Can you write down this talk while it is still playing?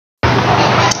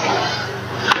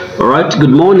All right, good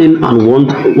morning and one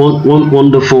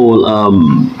wonderful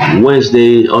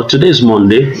Wednesday, or today's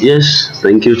Monday. Yes,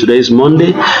 thank you. Today's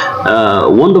Monday.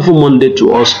 Wonderful Monday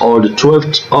to us all, the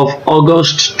 12th of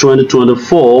August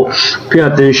 2024. Pay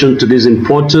attention to this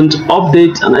important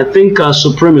update, and I think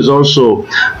Supreme is also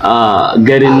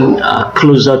getting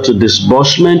closer to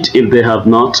disbursement, if they have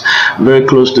not, very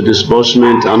close to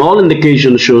disbursement, and all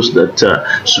indication shows that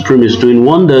Supreme is doing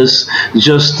wonders.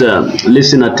 Just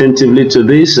listen attentively to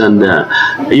this, and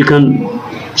you can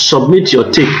submit your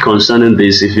take concerning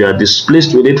this. If you are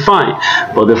displeased with it, fine,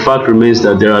 but the fact remains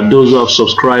that there are those who have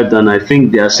subscribed, and I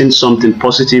think they are seeing something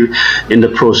positive in the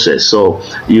process. So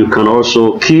you can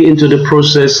also key into the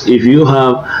process if you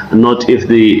have not, if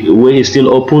the way is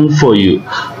still open for you.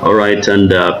 All right,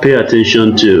 and pay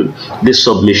attention to this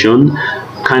submission.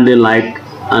 Kindly like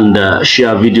and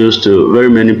share videos to very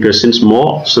many persons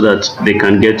more, so that they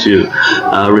can get to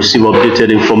receive updated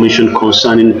information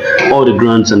concerning all the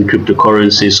grants and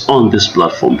cryptocurrencies on this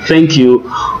platform. Thank you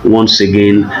once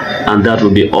again, and that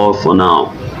will be all for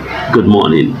now. Good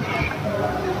morning.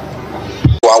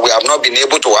 Well, we have not been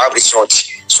able to have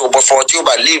results. So, but for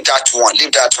Theobarth, leave that one,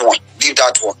 leave that one, leave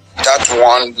that one,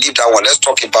 leave that one. Let's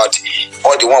talk about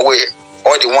all the one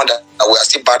that we are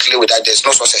still battling with, that there's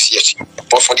no success yet.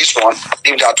 But for this one,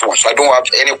 leave that one. So I don't have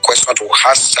any question to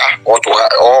answer or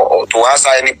to answer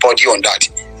anybody on that.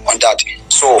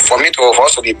 So for me to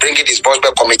also be bringing this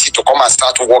disbursement committee to come and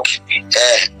start work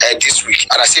this week,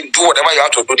 and I said do whatever you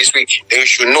have to do this week, then you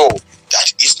should know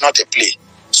that it's not a play.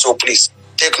 So please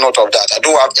take note of that. I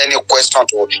don't have any question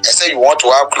to. I say you want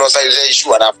to have closer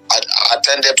issue, and I've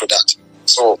attended to that.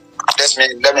 So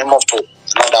let me move to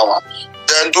another one.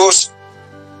 Then those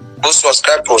who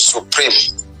subscribe to Supreme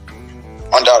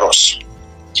under us,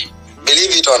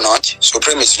 believe it or not,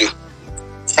 Supreme is real.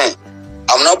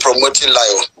 I'm not promoting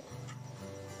lie.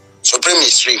 Supreme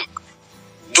is real.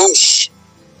 Those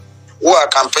who are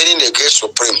campaigning against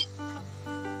Supreme,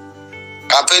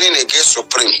 campaigning against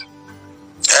Supreme,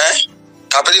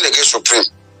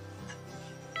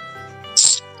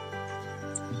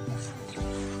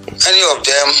 any of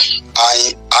them are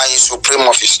in Supreme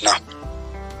office now.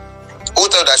 Who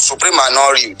thought that Supreme are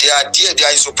not real? They are there. They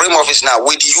are in Supreme office now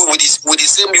with the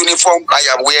same uniform I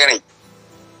am wearing.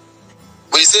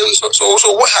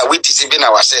 So why are we deceiving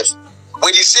ourselves?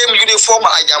 With the same uniform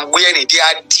I am wearing, they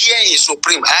are there in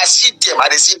Supreme. I see them.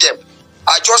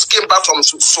 I just came back from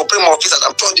Supreme office, and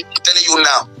I'm telling you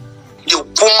now, the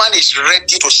woman is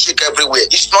ready to shake everywhere.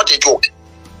 It's not a joke.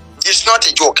 It's not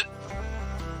a joke.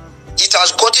 It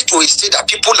has gotten to a state that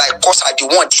people like us are the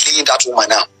one delaying that woman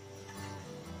now.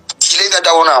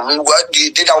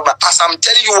 As I'm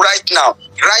telling you right now,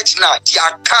 the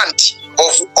account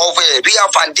of a real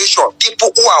foundation,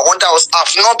 people who are under us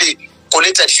have not been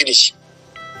collected finish.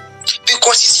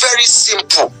 Because it's very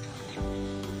simple.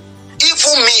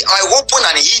 Even me, I open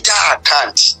an HIDA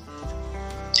account.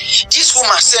 This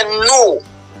woman said no.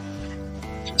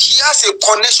 She has a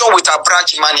connection with her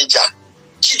branch manager.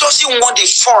 She doesn't want the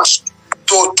funds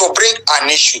to bring an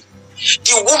issue.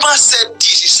 The woman said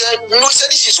this. She said, no,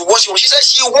 this is what she wants. She said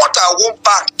she wants her own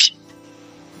bank.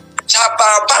 Her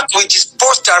bank will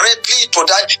disburse directly to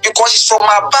that, because it's from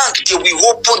her bank they will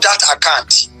open that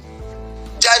account.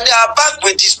 Then her bank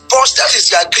will disburse. That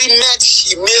is the agreement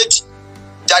she made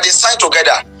that they signed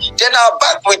together. Then her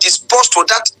bank will disburse to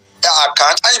that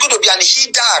account, and it's going to be an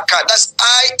HIDA account. That's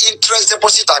high interest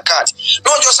deposit account,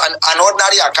 not just an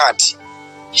ordinary account.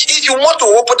 If you want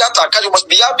to open that account, you must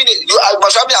be having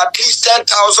at least 10,000,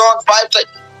 5,000.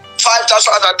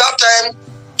 At that time,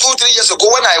 2-3 years ago,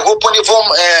 when I opened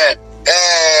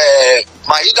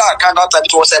my HIDA account, that time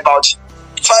it was about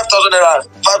 5,000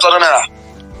 naira.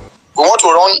 We want to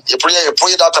run a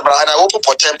project that time, and I opened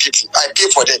for 10 people. I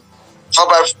pay for them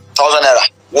 5,000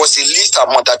 naira. Was the least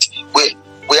amount that we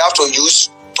have to use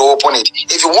to open it.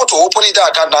 If you want to open it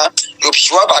that account now, you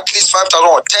should have at least 5,000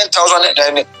 or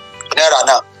 10,000 naira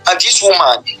now. And this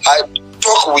woman, I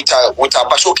talk with her,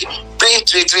 but okay, bring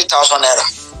 3,000 naira.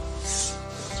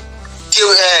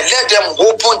 Let them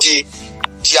open the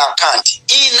account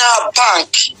in our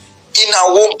bank, in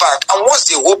our own bank. And once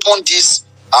they open this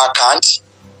account,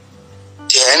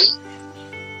 then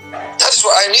that is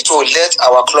why I need to let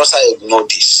our cluster know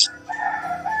this.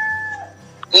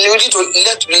 You need to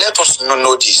let us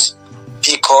know this,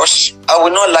 because I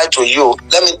will not lie to you.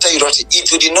 Let me tell you that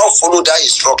if you did not follow that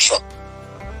instruction,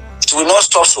 it will not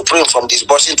stop Supreme from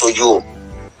disbursing to you,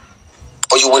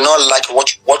 or you will not like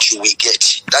what you will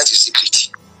get. That's the secret.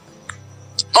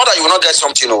 Not that you will not get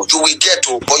something, no, you will get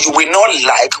to, but you will not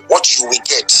like what you will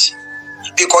get,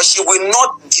 because she will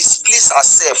not displease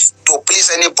herself to please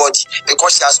anybody,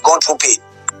 because she has gone through pain.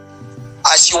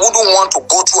 as she wouldn't want to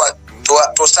go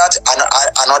to start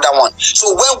another one.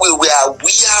 So when we were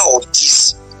aware of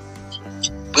this,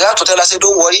 we have to tell her, say,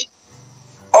 don't worry,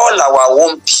 all our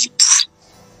own people,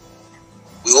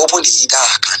 we open the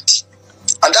HIDA account.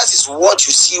 And that is what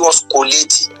you see us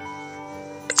collating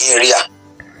area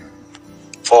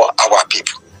for our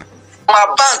people.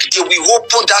 Our bank, they will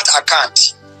open that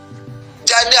account.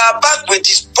 Then our bank will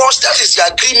disperse, that is the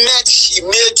agreement he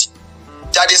made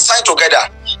that they signed together.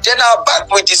 Then our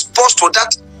bank will disperse to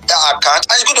that account,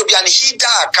 and it's going to be an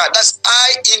HIDA account. That's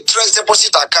high interest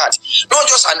deposit account, not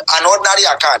just an ordinary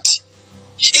account.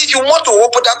 If you want to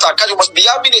open that account, you must be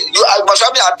having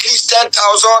at least 10,000,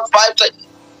 5,000.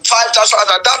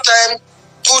 At that time,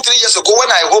 2-3 years ago, when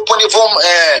I opened it from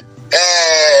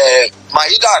my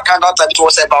HIDA account, that time it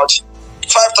was about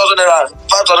 5,000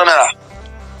 naira.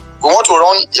 We want to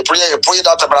run a project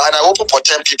that time, and I opened for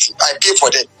 10 people. I pay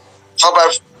for them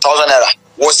 5,000 naira.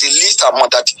 Was the least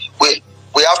amount that we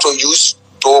have to use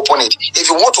to open it. If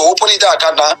you want to open it that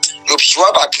account now, you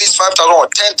have at least 5,000 or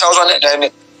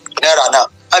 10,000 naira now.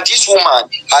 And this woman,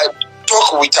 I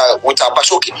talk with her,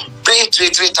 but okay, bring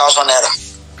 3,000 naira.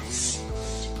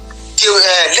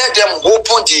 Let them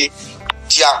open the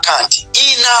account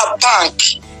in our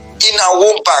bank, in our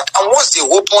own bank. And once they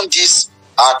open this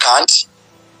account,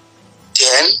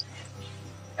 then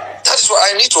that is why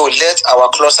I need to let our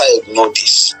cluster know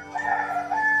this.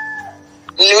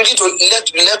 You need to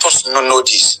let us know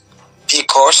this,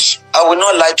 because I will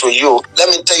not lie to you. Let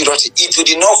me tell you that if you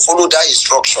did not follow that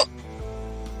instruction,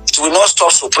 it will not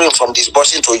stop Supreme from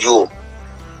disbursing to you,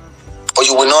 or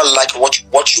you will not like what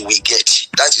you will get.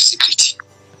 That's the secret.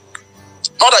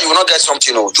 Not that you will not get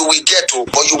something, you will get to,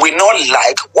 but you will not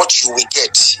like what you will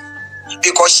get,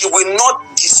 because she will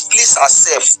not displease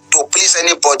herself to please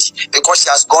anybody, because she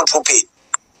has gone through pain,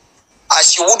 and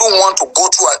she wouldn't want to go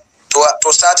to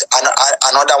start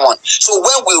another one. So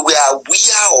when we were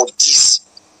aware of this,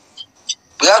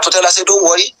 we have to tell her, say, don't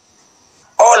worry,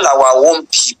 all our own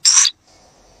people,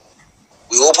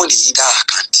 we open the HIDA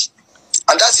account.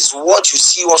 And that is what you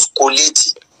see us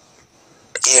collating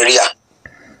area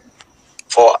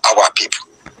for our people.